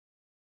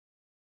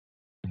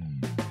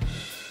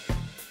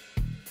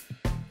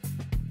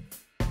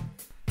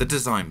The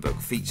design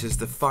book features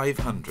the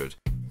 500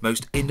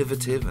 most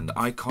innovative and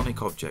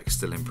iconic objects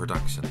still in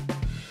production.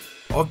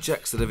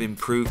 Objects that have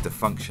improved the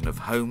function of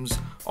homes,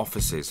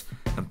 offices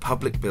and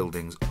public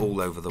buildings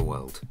all over the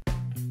world.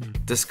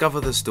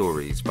 Discover the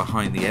stories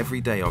behind the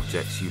everyday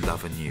objects you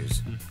love and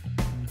use.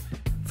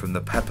 From the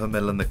pepper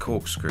mill and the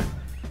corkscrew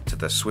to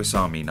the Swiss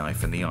Army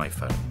knife and the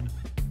iPhone.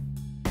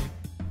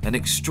 An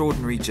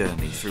extraordinary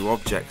journey through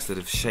objects that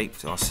have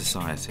shaped our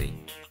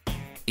society.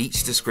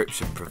 Each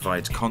description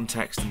provides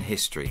context and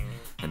history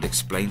and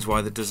explains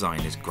why the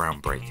design is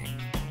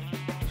groundbreaking.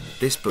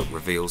 This book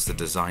reveals the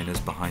designers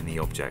behind the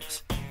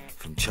objects,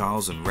 from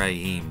Charles and Ray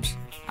Eames,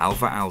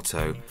 Alvar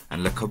Aalto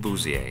and Le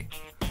Corbusier,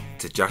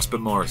 to Jasper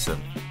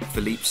Morrison,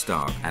 Philippe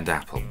Starck and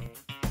Apple.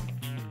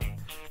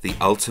 The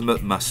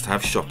ultimate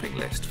must-have shopping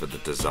list for the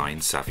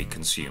design-savvy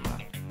consumer.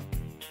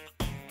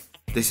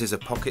 This is a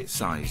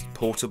pocket-sized,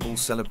 portable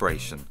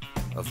celebration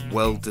of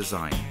world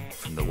design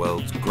from the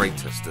world's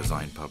greatest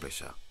design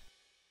publisher.